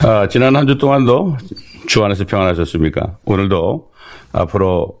지난 한 주 동안도 주안에서 평안하셨습니까? 오늘도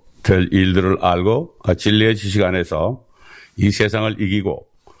앞으로 될 일들을 알고 진리의 지식 안에서 이 세상을 이기고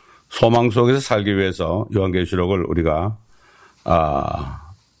소망 속에서 살기 위해서 요한계시록을 우리가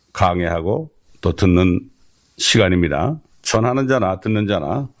강해하고 또 듣는 시간입니다. 전하는 자나 듣는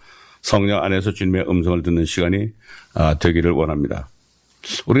자나 성령 안에서 주님의 음성을 듣는 시간이 되기를 원합니다.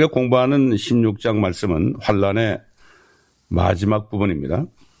 우리가 공부하는 16장 말씀은 환란의 마지막 부분입니다.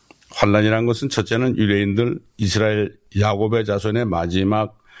 환란이라는 것은 첫째는 유대인들 이스라엘 야곱의 자손의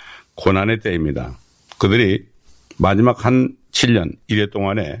마지막 고난의 때입니다. 그들이 마지막 한 7년 1회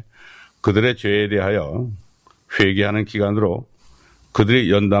동안에 그들의 죄에 대하여 회개하는 기간으로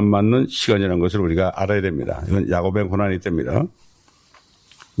그들이 연단받는 시간이라는 것을 우리가 알아야 됩니다. 이건 야곱의 고난이 때입니다.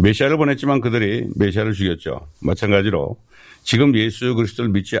 메시아를 보냈지만 그들이 메시아를 죽였죠. 마찬가지로 지금 예수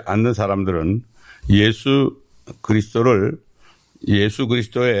그리스도를 믿지 않는 사람들은 예수 그리스도의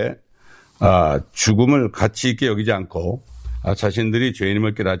죽음을 가치 있게 여기지 않고 자신들이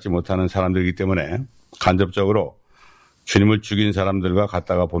죄인임을 깨닫지 못하는 사람들이기 때문에 간접적으로 주님을 죽인 사람들과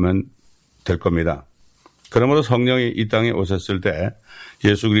같다가 보면 될 겁니다. 그러므로 성령이 이 땅에 오셨을 때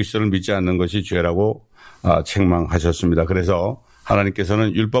예수 그리스도를 믿지 않는 것이 죄라고 책망하셨습니다. 그래서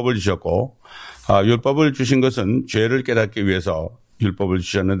하나님께서는 율법을 주셨고 율법을 주신 것은 죄를 깨닫기 위해서 율법을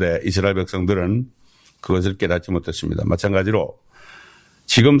주셨는데 이스라엘 백성들은 그것을 깨닫지 못했습니다. 마찬가지로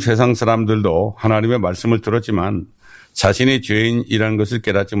지금 세상 사람들도 하나님의 말씀을 들었지만 자신이 죄인이라는 것을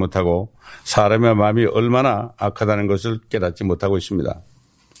깨닫지 못하고 사람의 마음이 얼마나 악하다는 것을 깨닫지 못하고 있습니다.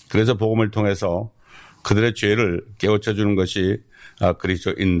 그래서 복음을 통해서 그들의 죄를 깨우쳐 주는 것이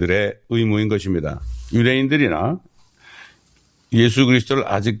그리스도인들의 의무인 것입니다. 유대인들이나 예수 그리스도를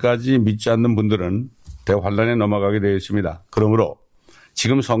아직까지 믿지 않는 분들은 대환란에 넘어가게 되어 있습니다. 그러므로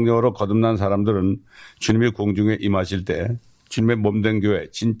지금 성령으로 거듭난 사람들은 주님의 공중에 임하실 때 주님의 몸된 교회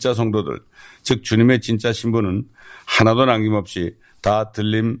진짜 성도들 즉 주님의 진짜 신부는 하나도 남김없이 다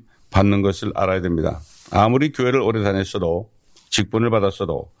들림 받는 것을 알아야 됩니다. 아무리 교회를 오래 다녔어도 직분을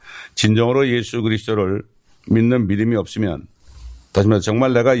받았어도 진정으로 예수 그리스도를 믿는 믿음이 없으면 다시 말해서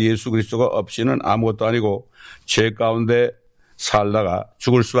정말 내가 예수 그리스도가 없이는 아무것도 아니고 죄 가운데 살다가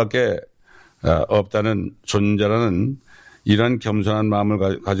죽을 수밖에 없다는 존재라는 이런 겸손한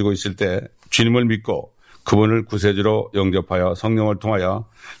마음을 가지고 있을 때 주님을 믿고 그분을 구세주로 영접하여 성령을 통하여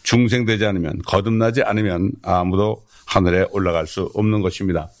중생되지 않으면 거듭나지 않으면 아무도 하늘에 올라갈 수 없는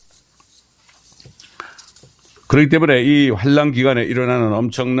것입니다. 그렇기 때문에 이 환란 기간에 일어나는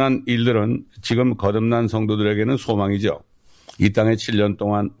엄청난 일들은 지금 거듭난 성도들에게는 소망이죠. 이 땅에 7년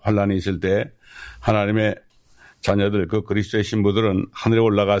동안 환란이 있을 때 하나님의 자녀들 그 그리스도의 신부들은 하늘에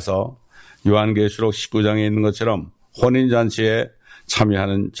올라가서 요한계시록 19장에 있는 것처럼 혼인잔치에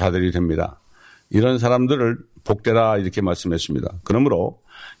참여하는 자들이 됩니다. 이런 사람들을 복되라 이렇게 말씀했습니다. 그러므로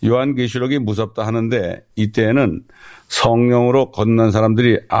요한계시록이 무섭다 하는데 이때에는 성령으로 거듭난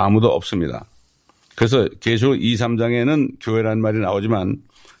사람들이 아무도 없습니다. 그래서 계시록 2, 3장에는 교회라는 말이 나오지만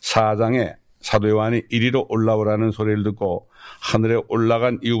 4장에 사도 요한이 이리로 올라오라는 소리를 듣고 하늘에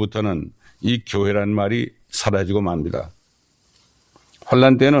올라간 이후부터는 이 교회라는 말이 사라지고 맙니다.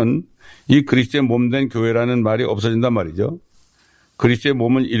 환란 때는 이 그리스도의 몸된 교회라는 말이 없어진단 말이죠. 그리스도의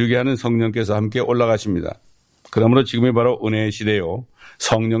몸을 이루게 하는 성령께서 함께 올라가십니다. 그러므로 지금이 바로 은혜의 시대요.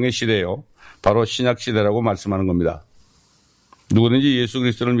 성령의 시대요. 바로 신약 시대라고 말씀하는 겁니다. 누구든지 예수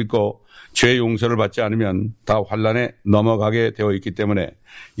그리스도를 믿고 죄 용서를 받지 않으면 다 환란에 넘어가게 되어 있기 때문에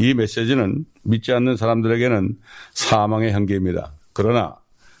이 메시지는 믿지 않는 사람들에게는 사망의 향기입니다. 그러나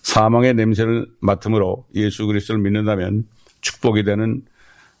사망의 냄새를 맡음으로 예수 그리스도를 믿는다면 축복이 되는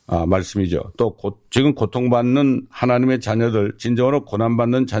말씀이죠. 또 지금 고통받는 하나님의 자녀들, 진정으로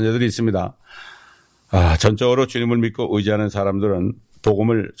고난받는 자녀들이 있습니다. 전적으로 주님을 믿고 의지하는 사람들은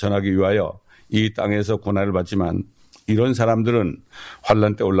복음을 전하기 위하여 이 땅에서 고난을 받지만 이런 사람들은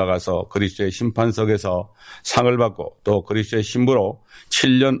환란 때 올라가서 그리스도의 심판석에서 상을 받고 또 그리스도의 신부로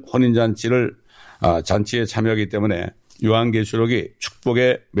 7년 잔치에 참여하기 때문에 요한계시록이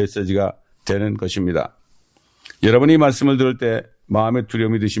축복의 메시지가 되는 것입니다. 여러분이 이 말씀을 들을 때 마음에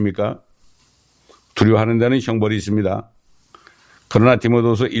두려움이 드십니까? 두려워하는 데는 형벌이 있습니다. 그러나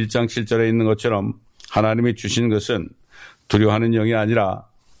디모데후서 1장 7절에 있는 것처럼 하나님이 주신 것은 두려워하는 영이 아니라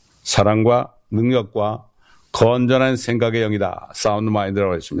사랑과 능력과 건전한 생각의 영이다. 사운드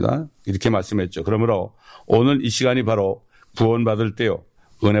마인드라고 했습니다. 이렇게 말씀했죠. 그러므로 오늘 이 시간이 바로 구원받을 때요.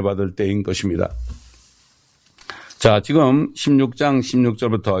 은혜 받을 때인 것입니다. 자, 지금 16장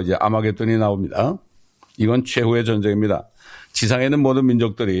 16절부터 이제 아마겟돈이 나옵니다. 이건 최후의 전쟁입니다. 지상에 있는 모든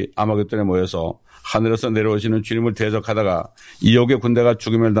민족들이 아마겟돈에 모여서 하늘에서 내려오시는 주님을 대적하다가 이옥의 군대가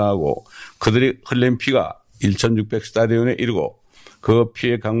죽임을 당하고 그들이 흘린 피가 1600 스타디온에 이르고 그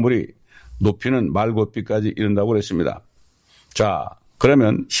피의 강물이 높이는 말곶비까지 이른다고 그랬습니다. 자,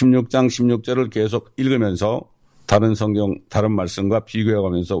 그러면 16장 16절을 계속 읽으면서 다른 성경, 다른 말씀과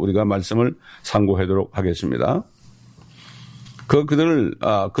비교해가면서 우리가 말씀을 상고하도록 하겠습니다.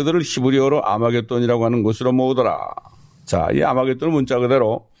 그들을 히브리어로 아마겟돈이라고 하는 곳으로 모으더라. 자, 이 아마겟돈은 문자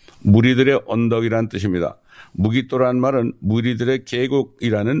그대로 무리들의 언덕이라는 뜻입니다. 무깃도라는 말은 무리들의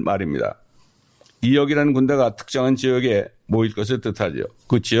계곡이라는 말입니다. 이역이라는 군대가 특정한 지역에 모일 것을 뜻하죠.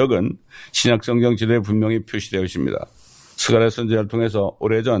 그 지역은 신약성경 지도에 분명히 표시되어 있습니다. 스가랴 선지자를 통해서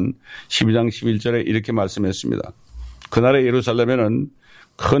오래전 12장 11절에 이렇게 말씀했습니다. 그날의 예루살렘에는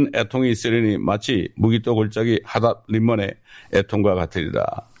큰 애통이 있으리니 마치 무깃도 골짜기 하닷 림몬의 애통과 같으리라.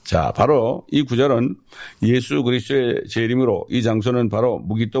 자, 바로 이 구절은 예수 그리스도의 재림으로 이 장소는 바로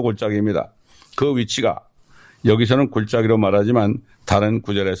무깃도 골짜기입니다. 그 위치가 여기서는 골짜기로 말하지만 다른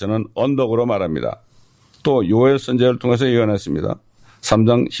구절에서는 언덕으로 말합니다. 또 요엘 선지자를 통해서 예언했습니다.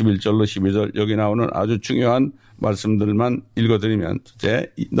 3장 11절로 12절 여기 나오는 아주 중요한 말씀들만 읽어드리면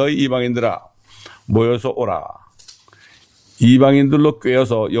첫째, 너희 이방인들아 모여서 오라. 이방인들로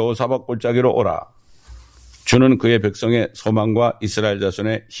꿰어서 여호사밧 골짜기로 오라. 주는 그의 백성의 소망과 이스라엘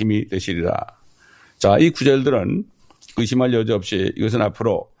자손의 힘이 되시리라. 자, 이 구절들은 의심할 여지 없이 이것은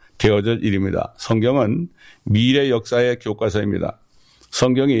앞으로 되어질 일입니다. 성경은 미래 역사의 교과서입니다.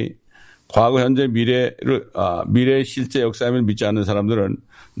 성경이 과거, 현재, 미래의 실제 역사임을 믿지 않는 사람들은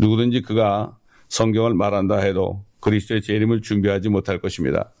누구든지 그가 성경을 말한다 해도 그리스도의 재림을 준비하지 못할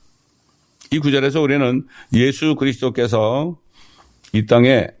것입니다. 이 구절에서 우리는 예수 그리스도께서 이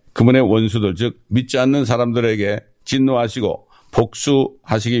땅에 그분의 원수들, 즉 믿지 않는 사람들에게 진노하시고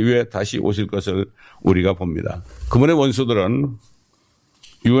복수하시기 위해 다시 오실 것을 우리가 봅니다. 그분의 원수들은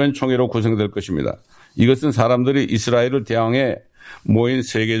유엔 총회로 구성될 것입니다. 이것은 사람들이 이스라엘을 대항해 모인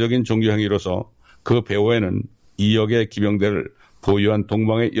세계적인 종교행위로서 그 배후에는 2억의 기병대를 보유한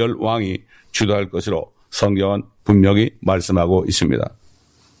동방의 10왕이 주도할 것으로 성경은 분명히 말씀하고 있습니다.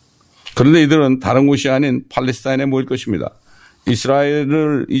 그런데 이들은 다른 곳이 아닌 팔레스타인에 모일 것입니다.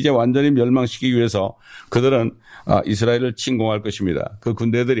 이스라엘을 이제 완전히 멸망시키기 위해서 그들은 이스라엘을 침공할 것입니다. 그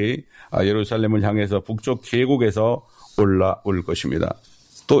군대들이 예루살렘을 향해서 북쪽 계곡에서 올라올 것입니다.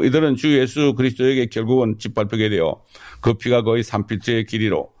 또 이들은 주 예수 그리스도에게 결국은 짓밟히게 되어 그 피가 거의 3피트의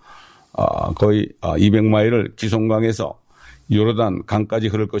길이로 거의 200마일을 기송강에서 요르단 강까지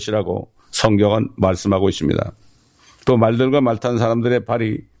흐를 것이라고 성경은 말씀하고 있습니다. 또 말들과 말 탄 사람들의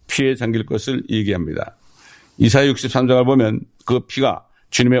발이 피에 잠길 것을 얘기합니다. 이사야 63장을 보면 그 피가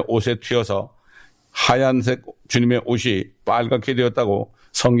주님의 옷에 튀어서 하얀색 주님의 옷이 빨갛게 되었다고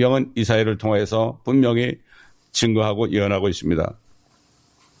성경은 이사야를 통해서 분명히 증거하고 예언하고 있습니다.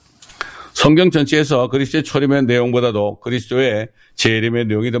 성경 전체에서 그리스도의 초림의 내용보다도 그리스도의 재림의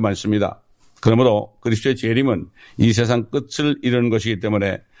내용이 더 많습니다. 그러므로 그리스도의 재림은 이 세상 끝을 이루는 것이기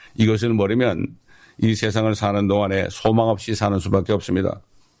때문에 이것을 모르면 이 세상을 사는 동안에 소망 없이 사는 수밖에 없습니다.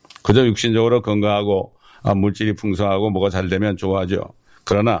 그저 육신적으로 건강하고 물질이 풍성하고 뭐가 잘 되면 좋아하죠.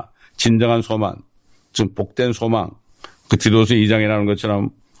 그러나 진정한 소망, 즉 복된 소망, 그 디도서 2장에 나오는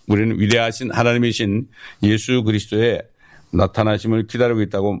것처럼 우리는 위대하신 하나님이신 예수 그리스도의 나타나심을 기다리고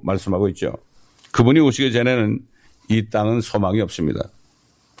있다고 말씀하고 있죠. 그분이 오시기 전에는 이 땅은 소망이 없습니다.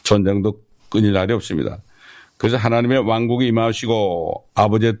 전쟁도 끊일 날이 없습니다. 그래서 하나님의 왕국이 임하시고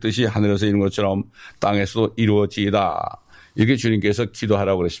아버지의 뜻이 하늘에서 이루는 것처럼 땅에서도 이루어지이다. 이렇게 주님께서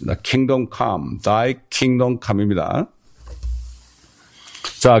기도하라고 그랬습니다. Kingdom come, thy kingdom come입니다.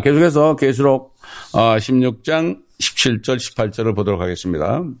 자, 계속해서 계시록 16장 17절 18절을 보도록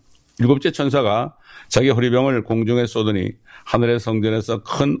하겠습니다. 일곱째 천사가 자기 호리병을 공중에 쏘더니 하늘의 성전에서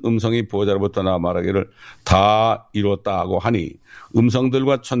큰 음성이 보호자로부터 나와 말하기를 다 이루었다고 하니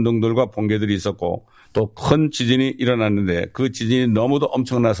음성들과 천둥들과 번개들이 있었고 또 큰 지진이 일어났는데 그 지진이 너무도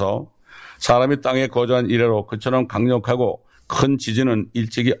엄청나서 사람이 땅에 거주한 이래로 그처럼 강력하고 큰 지진은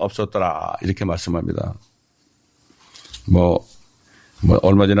일찍이 없었더라. 이렇게 말씀합니다.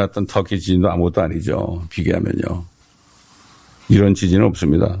 얼마 전에 났던 터키 지진도 아무것도 아니죠. 비교하면요. 이런 지진은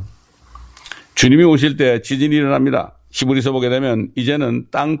없습니다. 주님이 오실 때 지진이 일어납니다. 히브리서 보게 되면 이제는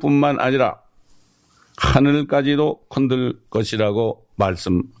땅뿐만 아니라 하늘까지도 흔들 것이라고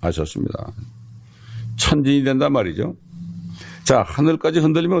말씀하셨습니다. 천진이 된단 말이죠. 자, 하늘까지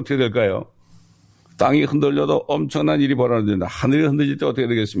흔들리면 어떻게 될까요? 땅이 흔들려도 엄청난 일이 벌어진다. 하늘이 흔들릴 때 어떻게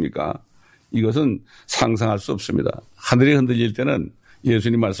되겠습니까? 이것은 상상할 수 없습니다. 하늘이 흔들릴 때는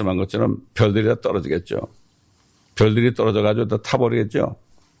예수님 말씀한 것처럼 별들이 다 떨어지겠죠. 별들이 떨어져가지고 다 타버리겠죠.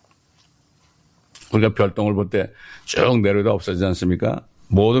 우리가 별똥을 볼 때 쭉 내려다 없어지지 않습니까?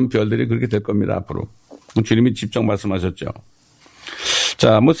 모든 별들이 그렇게 될 겁니다, 앞으로. 주님이 직접 말씀하셨죠.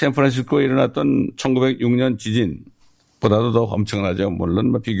 자, 샌프란시스코에 일어났던 1906년 지진, 보다도 더 엄청나죠.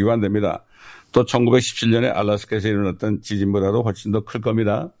 물론 비교가 안 됩니다. 또 1917년에 알래스카에서 일어났던 지진보다도 훨씬 더 클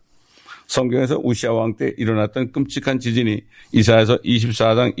겁니다. 성경에서 우시아 왕 때 일어났던 끔찍한 지진이 이사야서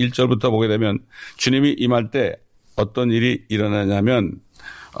 24장 1절부터 보게 되면 주님이 임할 때 어떤 일이 일어나냐면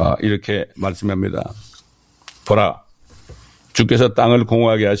이렇게 말씀합니다. 보라, 주께서 땅을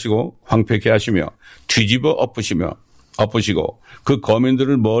공허하게 하시고 황폐케 하시며 뒤집어 엎으시고 그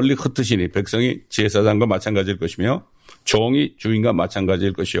거민들을 멀리 흩으시니 백성이 제사장과 마찬가지일 것이며 종이 주인과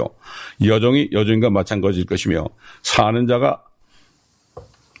마찬가지일 것이요 여종이 여주인과 마찬가지일 것이며 사는 자가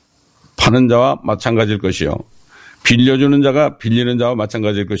파는 자와 마찬가지일 것이요 빌려주는 자가 빌리는 자와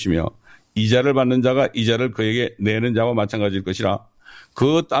마찬가지일 것이며 이자를 받는 자가 이자를 그에게 내는 자와 마찬가지일 것이라.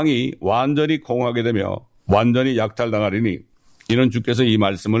 그 땅이 완전히 공허하게 되며 완전히 약탈당하리니 이는 주께서 이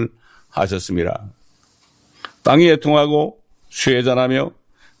말씀을 하셨습니다. 땅이 애통하고 쇠잔하며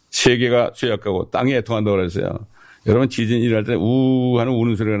세계가 쇠약하고 땅이 애통한다고 그랬어요. 여러분 지진 일할 때 하는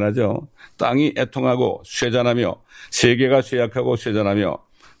우는 소리가 나죠. 땅이 애통하고 쇠잔하며 세계가 쇠약하고 쇠잔하며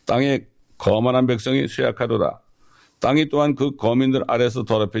땅에 거만한 백성이 쇠약하도다. 땅이 또한 그 거민들 아래서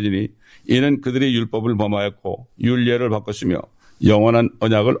더럽혀지니 이는 그들이 율법을 범하였고 율례를 바꿨으며 영원한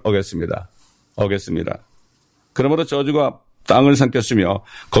언약을 어겼습니다. 그러므로 저주가 땅을 삼켰으며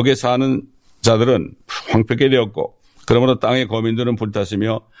거기에 사는 자들은 황폐케 되었고 그러므로 땅의 거민들은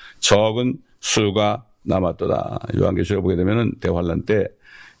불탔으며 적은 수가 남았도다. 요한계시록 보게 되면 대환란 때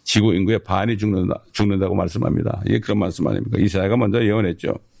지구 인구의 반이 죽는다고 말씀합니다. 이게 그런 말씀 아닙니까? 이사야가 먼저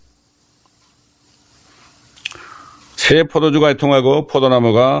예언했죠. 새 포도주가 애통하고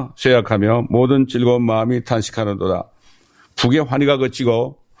포도나무가 쇠약하며 모든 즐거운 마음이 탄식하는도다. 북의 환희가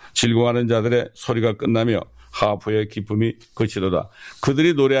그치고 즐거워하는 자들의 소리가 끝나며 하프의 기쁨이 그치도다.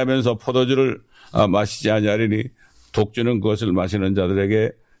 그들이 노래하면서 포도주를 마시지 아니하리니 독주는 그것을 마시는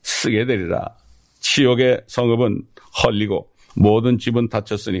자들에게 쓰게 되리라. 치욕의 성읍은 헐리고 모든 집은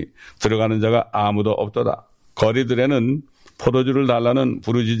닫혔으니 들어가는 자가 아무도 없도다. 거리들에는 포도주를 달라는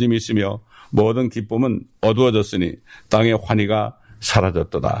부르짖음이 있으며 모든 기쁨은 어두워졌으니 땅의 환희가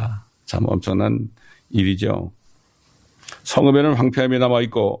사라졌도다. 참 엄청난 일이죠. 성읍에는 황폐함이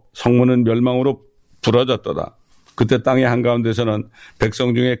남아있고 성문은 멸망으로 부러졌도다. 그때 땅의 한가운데서는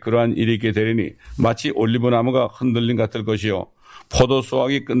백성 중에 그러한 일이 있게 되리니 마치 올리브나무가 흔들림 같을 것이요 포도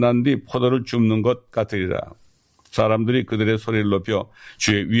수확이 끝난 뒤 포도를 줍는 것 같으리라. 사람들이 그들의 소리를 높여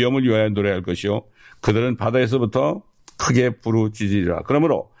주의 위엄을 위하여 노래할 것이요 그들은 바다에서부터 크게 부르짖으리라.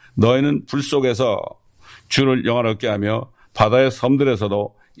 그러므로 너희는 불 속에서 주를 영화롭게 하며 바다의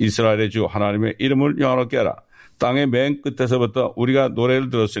섬들에서도 이스라엘의 주 하나님의 이름을 영화롭게 하라. 땅의 맨 끝에서부터 우리가 노래를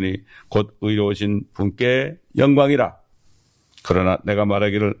들었으니 곧 의로우신 분께 영광이라. 그러나 내가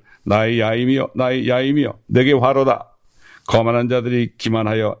말하기를 나의 야임이여 내게 화로다. 거만한 자들이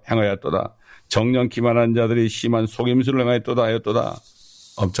기만하여 행하였도다. 정령 기만한 자들이 심한 속임수를 행하였도다 하였도다.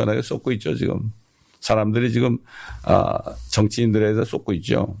 엄청나게 쏟고 있죠 지금. 사람들이 지금 정치인들에 대해서 쏟고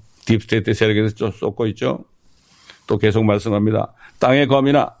있죠. 딥스테이트 세력에서 쏟고 있죠. 또 계속 말씀합니다. 땅의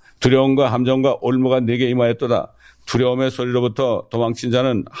검이나 두려움과 함정과 올무가 내게 임하였도다. 두려움의 소리로부터 도망친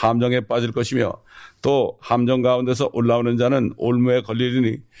자는 함정에 빠질 것이며 또 함정 가운데서 올라오는 자는 올무에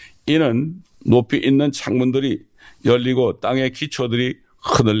걸리리니 이는 높이 있는 창문들이 열리고 땅의 기초들이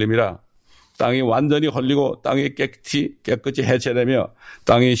흔들림이라. 땅이 완전히 헐리고 땅이 깨끗이 해체되며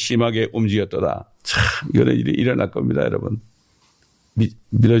땅이 심하게 움직였도다. 참 이런 일이 일어날 겁니다 여러분.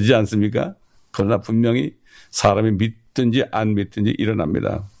 믿어지지 않습니까? 그러나 분명히 사람이 믿든지 안 믿든지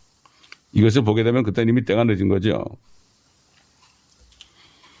일어납니다. 이것을 보게 되면 그때는 이미 때가 늦은 거죠.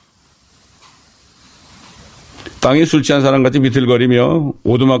 땅이 술 취한 사람같이 비틀거리며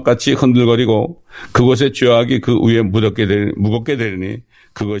오두막같이 흔들거리고 그곳의 죄악이 그 위에 무겁게 되리니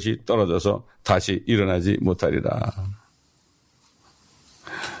그것이 떨어져서 다시 일어나지 못하리라.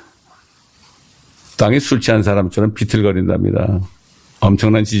 땅이 술 취한 사람처럼 비틀거린답니다.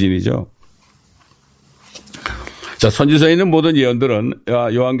 엄청난 지진이죠. 자, 선지서에 있는 모든 예언들은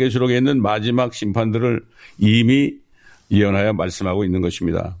요한계시록에 있는 마지막 심판들을 이미 예언하여 말씀하고 있는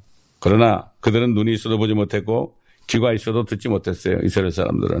것입니다. 그러나 그들은 눈이 있어도 보지 못했고 귀가 있어도 듣지 못했어요. 이스라엘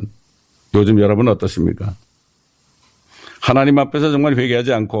사람들은. 요즘 여러분은 어떻습니까? 하나님 앞에서 정말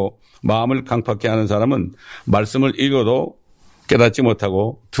회개하지 않고 마음을 강팍해 하는 사람은 말씀을 읽어도 깨닫지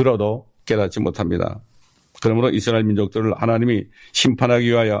못하고 들어도 깨닫지 못합니다. 그러므로 이스라엘 민족들을 하나님이 심판하기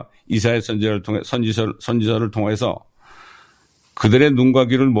위하여 이사야 선지서를 통해서 그들의 눈과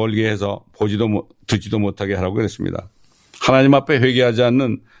귀를 멀게 해서 보지도 듣지도 못하게 하라고 그랬습니다. 하나님 앞에 회개하지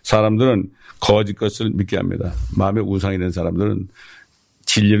않는 사람들은 거짓 것을 믿게 합니다. 마음에 우상이 된 사람들은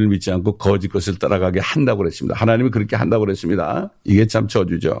진리를 믿지 않고 거짓 것을 따라가게 한다고 그랬습니다. 하나님이 그렇게 한다고 그랬습니다. 이게 참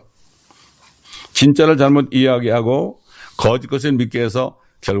저주죠. 진짜를 잘못 이야기하고 거짓 것을 믿게 해서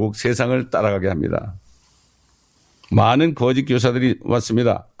결국 세상을 따라가게 합니다. 많은 거짓 교사들이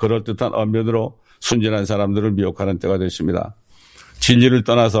왔습니다. 그럴듯한 언변으로 순진한 사람들을 미혹하는 때가 됐습니다. 진리를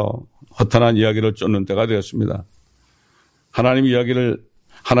떠나서 허탄한 이야기를 쫓는 때가 되었습니다.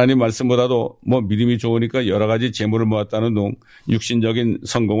 하나님 말씀보다도 믿음이 좋으니까 여러 가지 재물을 모았다는 등 육신적인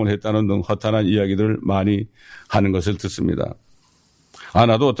성공을 했다는 등 허탄한 이야기들을 많이 하는 것을 듣습니다.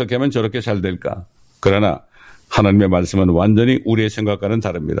 나도 어떻게 하면 저렇게 잘 될까? 그러나 하나님의 말씀은 완전히 우리의 생각과는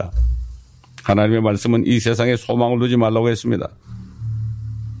다릅니다. 하나님의 말씀은 이 세상에 소망을 두지 말라고 했습니다.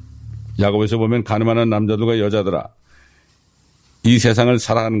 야고보에서 보면 가늠하는 남자들과 여자들아, 이 세상을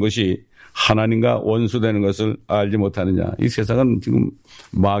살아가는 것이 하나님과 원수되는 것을 알지 못하느냐. 이 세상은 지금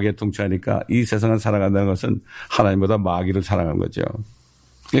마귀에 통치하니까 이 세상을 살아간다는 것은 하나님보다 마귀를 사랑하는 거죠.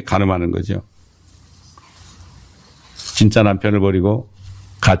 이게 가늠하는 거죠. 진짜 남편을 버리고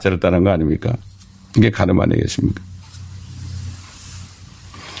가짜를 따르는 거 아닙니까? 이게 가늠 아니겠습니까?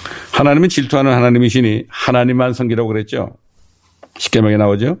 하나님은 질투하는 하나님이시니 하나님만 섬기라고 그랬죠. 십계명에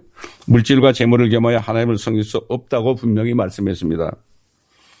나오죠. 물질과 재물을 겸하여 하나님을 섬길 수 없다고 분명히 말씀했습니다.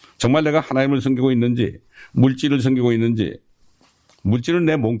 정말 내가 하나님을 섬기고 있는지, 물질을 섬기고 있는지, 물질은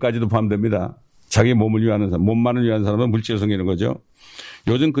내 몸까지도 포함됩니다. 자기 몸을 위하는 사람, 몸만을 위한 사람은 물질을 섬기는 거죠.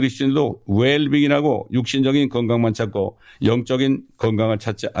 요즘 그리스도인도 웰빙이라고 육신적인 건강만 찾고 영적인 건강을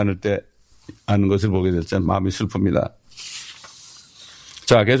찾지 않은 것을 보게 될 때 마음이 슬픕니다.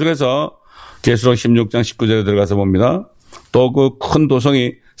 자, 계속해서 계시록 16장 19절에 들어가서 봅니다. 또 그 큰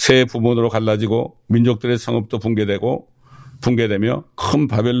도성이 세 부분으로 갈라지고 민족들의 성읍도 붕괴되며 큰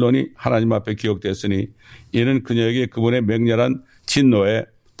바벨론이 하나님 앞에 기억되었으니 이는 그녀에게 그분의 맹렬한 진노의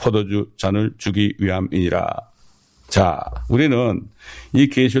포도주 잔을 주기 위함이니라. 자, 우리는 이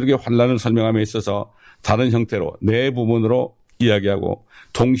계시록의 환란을 설명함에 있어서 다른 형태로 네 부분으로 이야기하고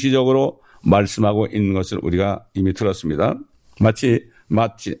동시적으로 말씀하고 있는 것을 우리가 이미 들었습니다. 마치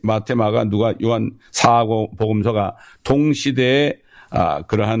마태, 마가, 누가, 요한, 사복음서가 동시대에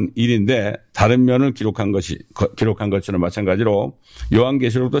그러한 일인데 다른 면을 기록한 것처럼 마찬가지로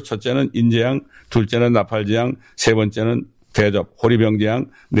요한계시록도 첫째는 인재양, 둘째는 나팔재양, 세 번째는 대접, 호리병재양,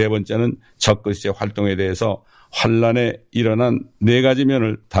 네 번째는 적그리스도의 활동에 대해서 환란에 일어난 네 가지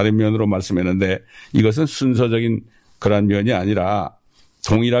면을 다른 면으로 말씀했는데 이것은 순서적인 그러한 면이 아니라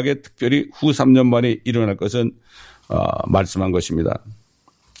동일하게 특별히 후 3년 만에 일어날 것은 말씀한 것입니다.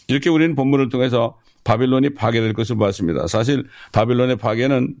 이렇게 우리는 본문을 통해서 바벨론이 파괴될 것을 보았습니다. 사실 바벨론의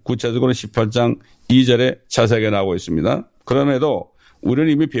파괴는 구체적으로 18장 2절에 자세하게 나오고 있습니다. 그럼에도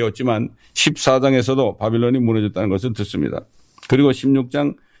우리는 이미 배웠지만 14장에서도 바벨론이 무너졌다는 것을 듣습니다. 그리고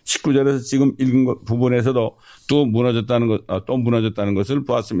 16장 19절에서 지금 읽은 부분에서도 또 무너졌다는 것을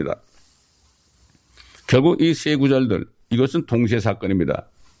보았습니다. 결국 이 세 구절들, 이것은 동시에 사건입니다.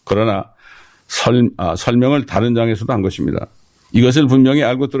 그러나 설명을 다른 장에서도 한 것입니다. 이것을 분명히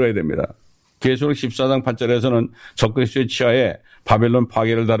알고 들어야 됩니다. 계시록 14장 8절에서는 적그리스도의 치하에 바벨론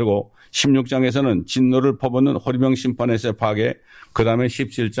파괴를 다루고 16장에서는 진노를 퍼붓는 호리병 심판에서의 파괴, 그 다음에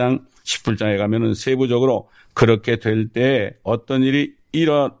 17장, 18장에 가면은 세부적으로 그렇게 될 때 어떤 일이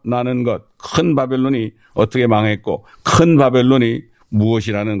일어나는 것, 큰 바벨론이 어떻게 망했고 큰 바벨론이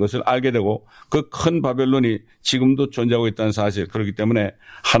무엇이라는 것을 알게 되고 그 큰 바벨론이 지금도 존재하고 있다는 사실, 그렇기 때문에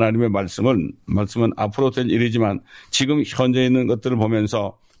하나님의 말씀은 앞으로 될 일이지만 지금 현재 있는 것들을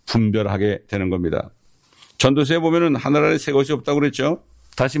보면서 분별하게 되는 겁니다. 전도서에 보면은 하늘 아래 새 것이 없다고 그랬죠.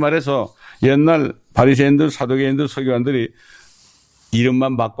 다시 말해서 옛날 바리새인들, 사두개인들, 서기관들이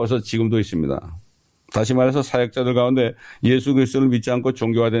이름만 바꿔서 지금도 있습니다. 다시 말해서 사역자들 가운데 예수 그리스도를 믿지 않고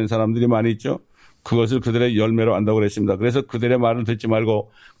종교화된 사람들이 많이 있죠. 그것을 그들의 열매로 안다고 그랬습니다. 그래서 그들의 말을 듣지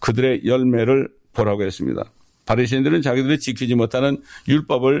말고 그들의 열매를 보라고 했습니다. 바리새인들은 자기들이 지키지 못하는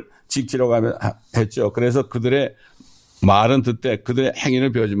율법을 지키려고 했죠. 그래서 그들의 말은 듣되 그들의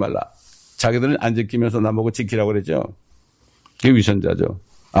행위를 배우지 말라. 자기들은 안 지키면서 나보고 지키라고 그랬죠. 그게 위선자죠.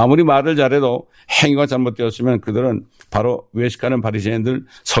 아무리 말을 잘해도 행위가 잘못되었으면 그들은 바로 외식하는 바리새인들,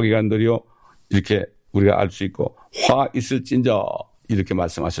 서기관들이요, 이렇게 우리가 알 수 있고 화 있을진저 이렇게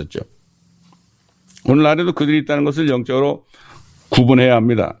말씀하셨죠. 오늘날에도 그들이 있다는 것을 영적으로 구분해야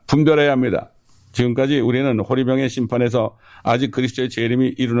합니다. 분별해야 합니다. 지금까지 우리는 호리병의 심판에서 아직 그리스도의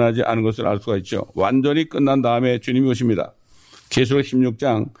재림이 일어나지 않은 것을 알 수가 있죠. 완전히 끝난 다음에 주님이 오십니다. 계시록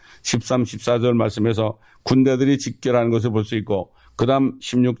 16장 13, 14절 말씀에서 군대들이 직결하는 것을 볼 수 있고 그 다음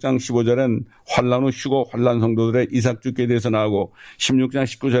 16장 15절엔 환란 후 휴고 환란 성도들의 이삭죽기에 대해서 나오고 16장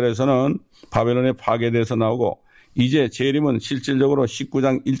 19절에서는 바벨론의 파괴에 대해서 나오고 이제 재림은 실질적으로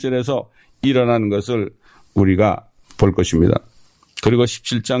 19장 1절에서 일어나는 것을 우리가 볼 것입니다. 그리고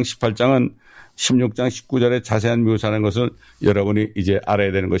 17장 18장은 16장 19절에 자세한 묘사하는 것을 여러분이 이제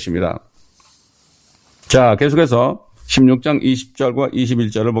알아야 되는 것입니다. 자, 계속해서 16장 20절과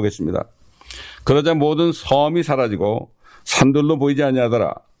 21절을 보겠습니다. 그러자 모든 섬이 사라지고 산들도 보이지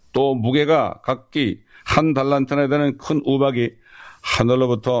아니하더라. 또 무게가 각기 한 달란트나 되는 큰 우박이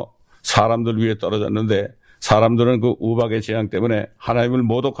하늘로부터 사람들 위에 떨어졌는데 사람들은 그 우박의 재앙 때문에 하나님을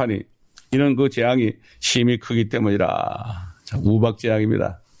모독하니 이는 그 재앙이 심히 크기 때문이라. 자, 우박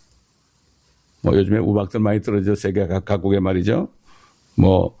재앙입니다. 요즘에 우박들 많이 떨어져 세계 각국에 말이죠.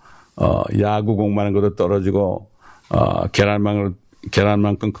 야구공 많은 것도 떨어지고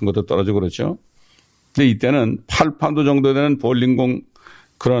계란만큼 큰 것도 떨어지고 그렇죠. 근데 이때는 8파운드 정도 되는 볼링공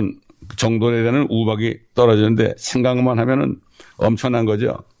그런 정도에 되는 우박이 떨어지는데 생각만 하면은 엄청난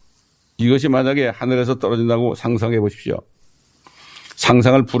거죠. 이것이 만약에 하늘에서 떨어진다고 상상해 보십시오.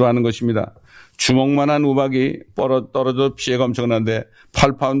 상상을 불허하는 것입니다. 주먹만한 우박이 떨어져 피해가 엄청난데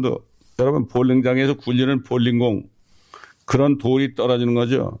 8파운드, 여러분 볼링장에서 굴리는 볼링공 그런 돌이 떨어지는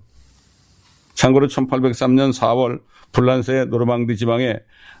거죠. 참고로 1803년 4월 불란스의 노르망디 지방에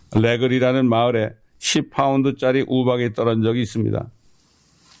레글이라는 마을에 10파운드짜리 우박이 떨어진 적이 있습니다.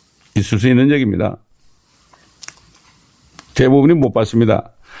 있을 수 있는 얘기입니다. 대부분이 못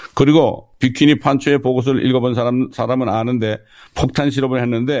봤습니다. 그리고 비키니 판초의 보고서를 읽어본 사람은 아는데 폭탄 실험을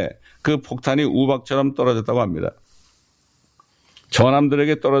했는데 그 폭탄이 우박처럼 떨어졌다고 합니다.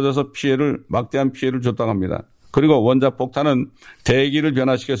 전함들에게 떨어져서 막대한 피해를 줬다고 합니다. 그리고 원자 폭탄은 대기를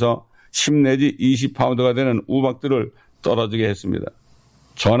변화시켜서 10 내지 20파운드가 되는 우박들을 떨어지게 했습니다.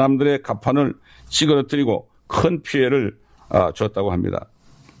 전함들의 갑판을 찌그러뜨리고 큰 피해를 줬다고 합니다.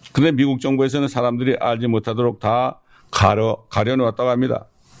 그런데 미국 정부에서는 사람들이 알지 못하도록 다 가려놓았다고 합니다.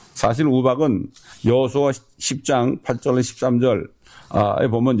 사실 우박은 여호수아 10장 8절 13절에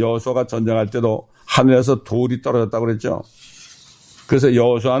보면 여호수아가 전쟁할 때도 하늘에서 돌이 떨어졌다고 그랬죠. 그래서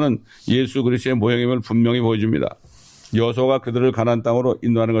여호수아는 예수 그리스도의 모형임을 분명히 보여줍니다. 여호수아가 그들을 가나안 땅으로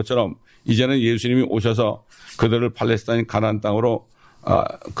인도하는 것처럼 이제는 예수님이 오셔서 그들을 팔레스타인 가나안 땅으로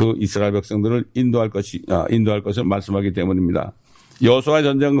그 이스라엘 백성들을 인도할 것을 말씀하기 때문입니다. 여호수아의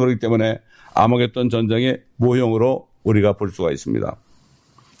전쟁은 그렇기 때문에 아마겟돈 전쟁의 모형으로 우리가 볼 수가 있습니다.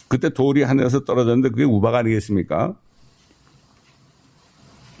 그때 돌이 하늘에서 떨어졌는데 그게 우박 아니겠습니까?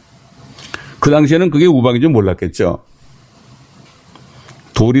 그 당시에는 그게 우박인 줄 몰랐겠죠.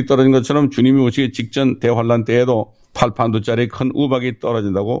 돌이 떨어진 것처럼 주님이 오시기 직전 대환란 때에도 8파운드짜리 큰 우박이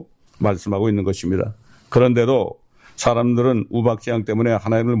떨어진다고 말씀하고 있는 것입니다. 그런데도 사람들은 우박 재앙 때문에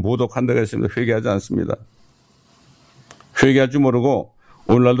하나님을 모독한다고 했습니다. 회개하지 않습니다. 회개할 줄 모르고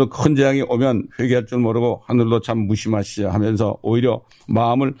오늘날도 큰 재앙이 오면 회개할 줄 모르고 하늘도 참 무심하시자 하면서 오히려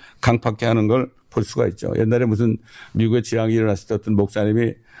마음을 강팍해 하는 걸 볼 수가 있죠. 옛날에 무슨 미국의 재앙이 일어났을 때 어떤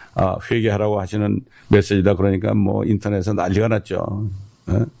목사님이 회개하라고 하시는 메시지다 그러니까 인터넷에서 난리가 났죠.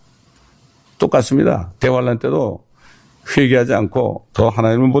 똑같습니다. 대환란 때도 회개하지 않고 더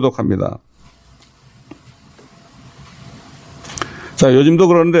하나님을 모독합니다. 자, 요즘도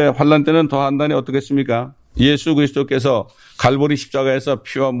그러는데 환란 때는 더 한다니 어떻겠습니까? 예수 그리스도께서 갈보리 십자가에서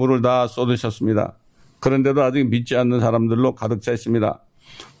피와 물을 다 쏟으셨습니다. 그런데도 아직 믿지 않는 사람들로 가득 차 있습니다.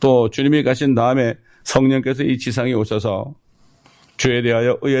 또 주님이 가신 다음에 성령께서 이 지상에 오셔서 죄에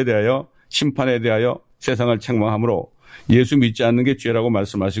대하여 의에 대하여 심판에 대하여 세상을 책망함으로 예수 믿지 않는 게 죄라고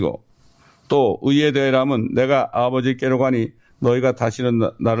말씀하시고 또 의에 대하여라면 내가 아버지께로 가니 너희가 다시는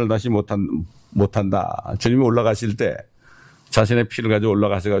나를 다시 못한다. 주님이 올라가실 때 자신의 피를 가지고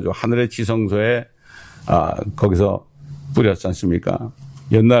올라가셔가지고 하늘의 지성소에 거기서 뿌렸지 않습니까?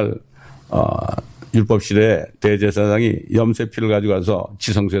 옛날 율법시대에 대제사장이 염소 피를 가지고 가서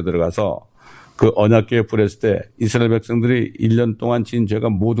지성소에 들어가서 그 언약궤에 뿌렸을 때 이스라엘 백성들이 1년 동안 지은 죄가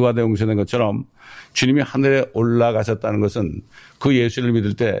모두가 다 용서된 것처럼 주님이 하늘에 올라가셨다는 것은 그 예수를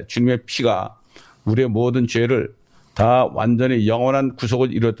믿을 때 주님의 피가 우리의 모든 죄를 다 완전히 영원한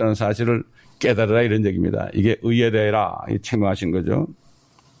구속을 이루었다는 사실을 깨달으라 이런 얘기입니다. 이게 의에 대해라 책망하신 거죠.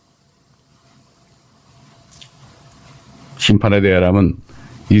 심판에 대하라면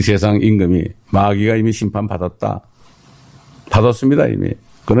이 세상 임금이 마귀가 이미 심판받았다. 받았습니다 이미.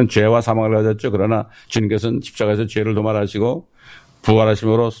 그는 죄와 사망을 가졌죠. 그러나 주님께서는 십자가에서 죄를 도말하시고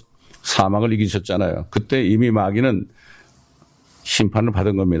부활하심으로 사망을 이기셨잖아요. 그때 이미 마귀는 심판을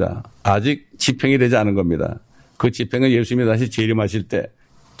받은 겁니다. 아직 집행이 되지 않은 겁니다. 그 집행은 예수님이 다시 재림하실 때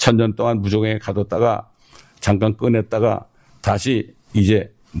 1000년 동안 무조갱에 가뒀다가 잠깐 꺼냈다가 다시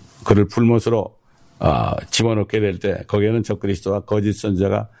이제 그를 불못으로 집어넣게 될 때 거기에는 적그리스도와 거짓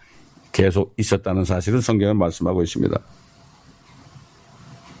선지자가 계속 있었다는 사실을 성경은 말씀하고 있습니다.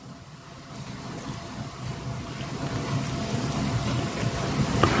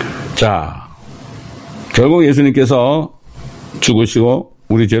 자, 결국 예수님께서 죽으시고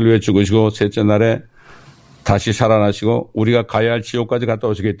우리 죄를 위해 죽으시고 셋째 날에 다시 살아나시고 우리가 가야 할 지옥까지 갔다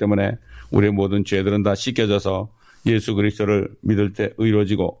오시기 때문에 우리의 모든 죄들은 다 씻겨져서 예수 그리스도를 믿을 때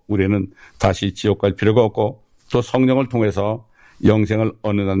의로워지고 우리는 다시 지옥 갈 필요가 없고 또 성령을 통해서 영생을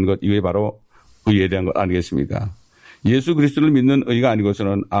얻는다는 것, 이게 바로 의에 대한 것 아니겠습니까? 예수 그리스도를 믿는 의가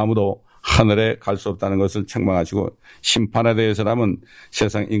아니고서는 아무도 하늘에 갈 수 없다는 것을 책망하시고 심판에 대해서라면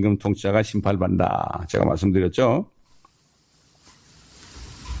세상 임금 통치자가 심판받는다. 제가 말씀드렸죠.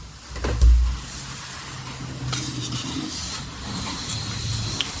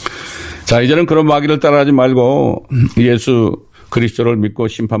 자, 이제는 그런 마귀를 따라하지 말고 예수 그리스도를 믿고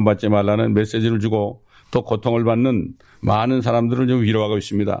심판받지 말라는 메시지를 주고 또 고통을 받는 많은 사람들을 좀 위로하고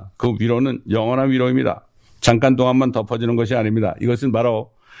있습니다. 그 위로는 영원한 위로입니다. 잠깐 동안만 덮어지는 것이 아닙니다. 이것은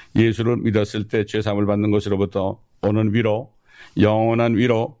바로 예수를 믿었을 때 죄사함을 받는 것으로부터 오는 위로, 영원한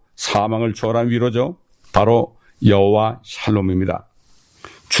위로, 사망을 초월한 위로죠. 바로 여호와 샬롬입니다.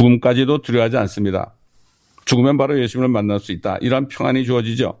 죽음까지도 두려워하지 않습니다. 죽으면 바로 예수님을 만날 수 있다. 이러한 평안이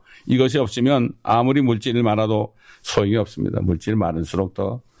주어지죠. 이것이 없으면 아무리 물질이 많아도 소용이 없습니다. 물질이 많을수록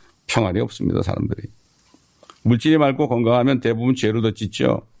더 평안이 없습니다. 사람들이. 물질이 많고 건강하면 대부분 죄로 더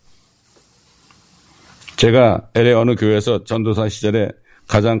찢죠. 제가 LA 어느 교회에서 전도사 시절에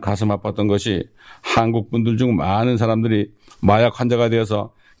가장 가슴 아팠던 것이 한국 분들 중 많은 사람들이 마약 환자가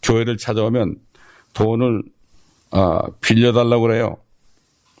되어서 교회를 찾아오면 돈을 빌려달라고 그래요.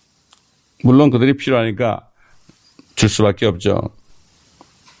 물론 그들이 필요하니까 줄 수밖에 없죠.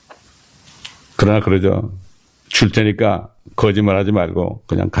 그러나 그러죠. 줄 테니까 거짓말하지 말고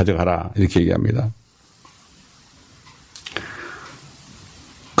그냥 가져가라 이렇게 얘기합니다.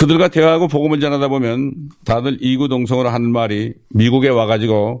 그들과 대화하고 복음을 전하다 보면 다들 이구동성으로 하는 말이 미국에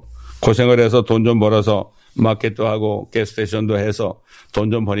와가지고 고생을 해서 돈 좀 벌어서 마켓도 하고 가스스테이션도 해서 돈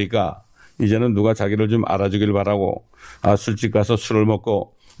좀 버니까 이제는 누가 자기를 좀 알아주길 바라고 술집 가서 술을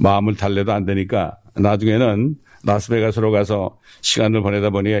먹고 마음을 달래도 안 되니까 나중에는 라스베가스로 가서 시간을 보내다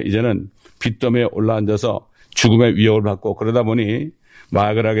보니 이제는 빚더미에 올라앉아서 죽음의 위협을 받고 그러다 보니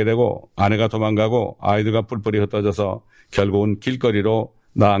마약을 하게 되고 아내가 도망가고 아이들과 뿔뿔이 흩어져서 결국은 길거리로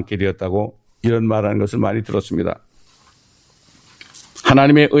나앉게 되었다고 이런 말하는 것을 많이 들었습니다.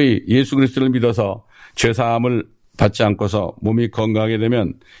 하나님의 의 예수 그리스도를 믿어서 죄사함을 받지 않고서 몸이 건강하게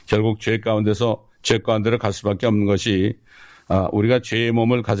되면 결국 죄 가운데로 갈 수밖에 없는 것이 우리가 죄의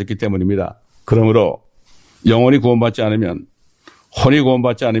몸을 가졌기 때문입니다. 그러므로 영원히 구원받지 않으면 혼이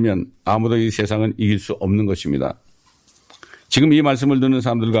구원받지 않으면 아무도 이 세상은 이길 수 없는 것입니다. 지금 이 말씀을 듣는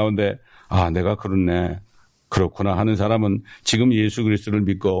사람들 가운데 내가 그렇네 그렇구나 하는 사람은 지금 예수 그리스도를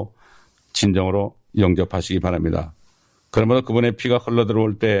믿고 진정으로 영접하시기 바랍니다. 그러므로 그분의 피가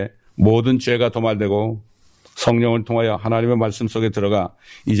흘러들어올 때 모든 죄가 도말되고 성령을 통하여 하나님의 말씀 속에 들어가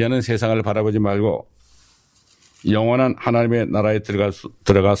이제는 세상을 바라보지 말고 영원한 하나님의 나라에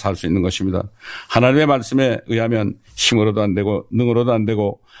들어가 살 수 있는 것입니다. 하나님의 말씀에 의하면 힘으로도 안 되고 능으로도 안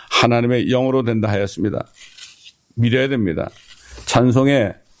되고 하나님의 영으로 된다 하였습니다. 믿어야 됩니다.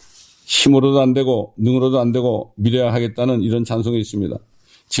 찬송에 힘으로도 안 되고 능으로도 안 되고 믿어야 하겠다는 이런 찬송이 있습니다.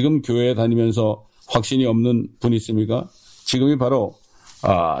 지금 교회에 다니면서 확신이 없는 분이 있습니까? 지금이 바로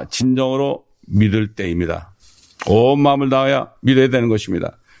진정으로 믿을 때입니다. 온 마음을 다하여 믿어야 되는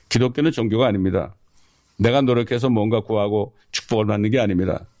것입니다. 기독교는 종교가 아닙니다. 내가 노력해서 뭔가 구하고 축복을 받는 게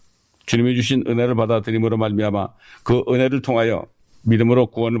아닙니다. 주님이 주신 은혜를 받아들임으로 말미암아 그 은혜를 통하여 믿음으로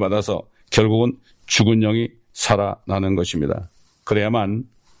구원을 받아서 결국은 죽은 영이 살아나는 것입니다. 그래야만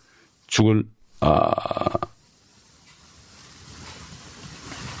죽을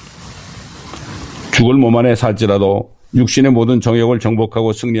몸 안에 살지라도 육신의 모든 정욕을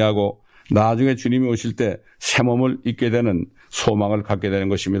정복하고 승리하고 나중에 주님이 오실 때 새 몸을 입게 되는 소망을 갖게 되는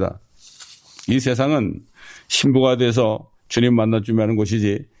것입니다. 이 세상은 신부가 돼서 주님 만나주면 하는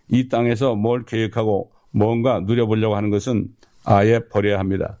곳이지 이 땅에서 뭘 계획하고 뭔가 누려보려고 하는 것은 아예 버려야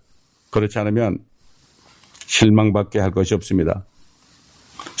합니다. 그렇지 않으면 실망받게 할 것이 없습니다.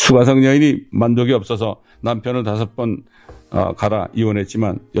 수가성 여인이 만족이 없어서 남편을 5번 가라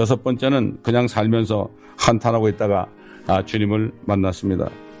이혼했지만 6번째는 그냥 살면서 한탄하고 있다가 주님을 만났습니다.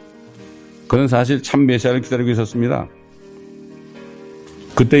 그는 사실 참 메시아를 기다리고 있었습니다.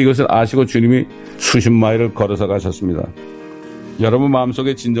 그때 이것을 아시고 주님이 수십 마일을 걸어서 가셨습니다. 여러분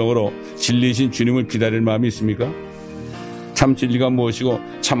마음속에 진정으로 진리이신 주님을 기다릴 마음이 있습니까? 참 진리가 무엇이고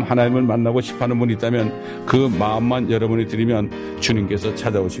참 하나님을 만나고 싶어하는 분이 있다면 그 마음만 여러분이 드리면 주님께서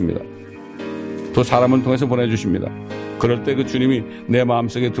찾아오십니다. 또 사람을 통해서 보내주십니다. 그럴 때 그 주님이 내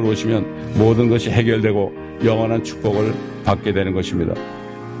마음속에 들어오시면 모든 것이 해결되고 영원한 축복을 받게 되는 것입니다.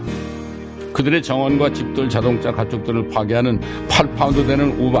 그들의 정원과 집들, 자동차, 가축들을 파괴하는 8파운드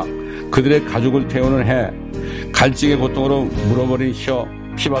되는 우박, 그들의 가죽을 태우는 해, 갈증의 고통으로 물어버린 혀,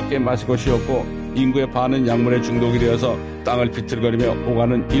 피밖에 마실 것이 없고 인구의 반은 약물에 중독이 되어서 땅을 비틀거리며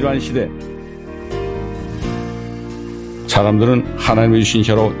오가는 이러한 시대. 사람들은 하나님의 주신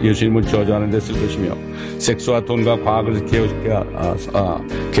혀로 예수님을 저주하는 데 쓸 것이며 섹스와 돈과 과학을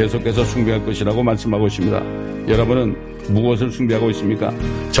계속해서 숭배할 것이라고 말씀하고 있습니다. 여러분은 무엇을 숭배하고 있습니까?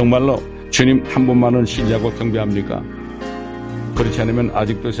 정말로 주님 한 분만을 신뢰하고 경배합니까? 그렇지 않으면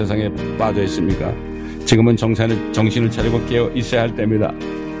아직도 세상에 빠져 있습니까? 지금은 정신을 차리고 깨어 있어야 할 때입니다.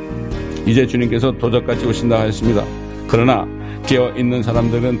 이제 주님께서 도적같이 오신다 하였습니다. 그러나 깨어 있는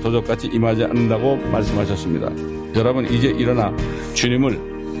사람들은 도적같이 임하지 않는다고 말씀하셨습니다. 여러분, 이제 일어나 주님을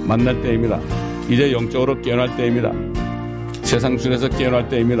만날 때입니다. 이제 영적으로 깨어날 때입니다. 세상 순에서 깨어날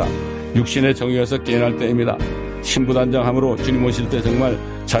때입니다. 육신의 정의에서 깨어날 때입니다. 신부단장함으로 주님 오실 때 정말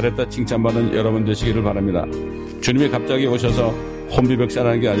잘했다 칭찬받은 여러분 되시기를 바랍니다. 주님이 갑자기 오셔서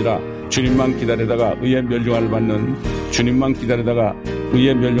혼비백산하는 게 아니라 주님만 기다리다가 의의 멸류관을 받는, 주님만 기다리다가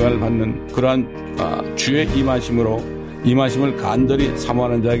의의 멸류관을 받는 그러한 주의 임하심을 간절히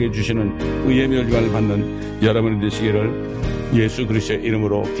사모하는 자에게 주시는 의의 멸류관을 받는 여러분이 되시기를 예수 그리스도의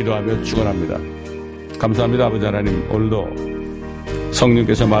이름으로 기도하며 축원합니다. 감사합니다. 아버지 하나님, 오늘도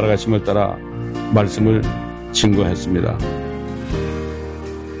성령께서 말하심을 따라 말씀을 증거했습니다.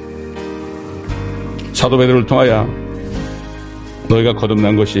 사도 베드로를 통하여 너희가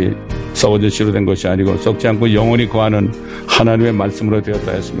거듭난 것이 썩어져 씨로 된 것이 아니고 썩지 않고 영원히 거하는 하나님의 말씀으로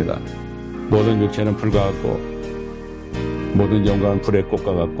되었다 했습니다. 모든 육체는 풀과 같고 모든 영광은 불의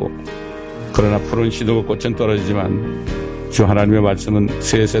꽃과 같고 그러나 푸른 시드고 꽃은 떨어지지만 주 하나님의 말씀은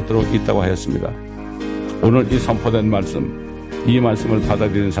세세토록 있다고 하였습니다. 오늘 이 선포된 말씀, 이 말씀을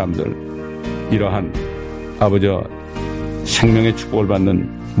받아들이는 사람들, 이러한 아버지 생명의 축복을 받는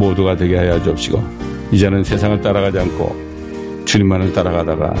모두가 되게 하여 주옵시고 이제는 세상을 따라가지 않고 주님만을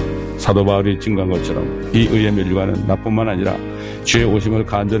따라가다가 사도 바울이 증거한 것처럼 이 의의 멸류관은 나뿐만 아니라 주의 오심을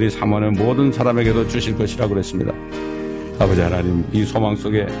간절히 사모하는 모든 사람에게도 주실 것이라고 그랬습니다. 아버지 하나님, 이 소망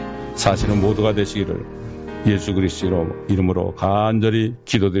속에 사시는 모두가 되시기를 예수 그리스도 이름으로 간절히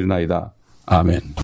기도드리나이다. 아멘.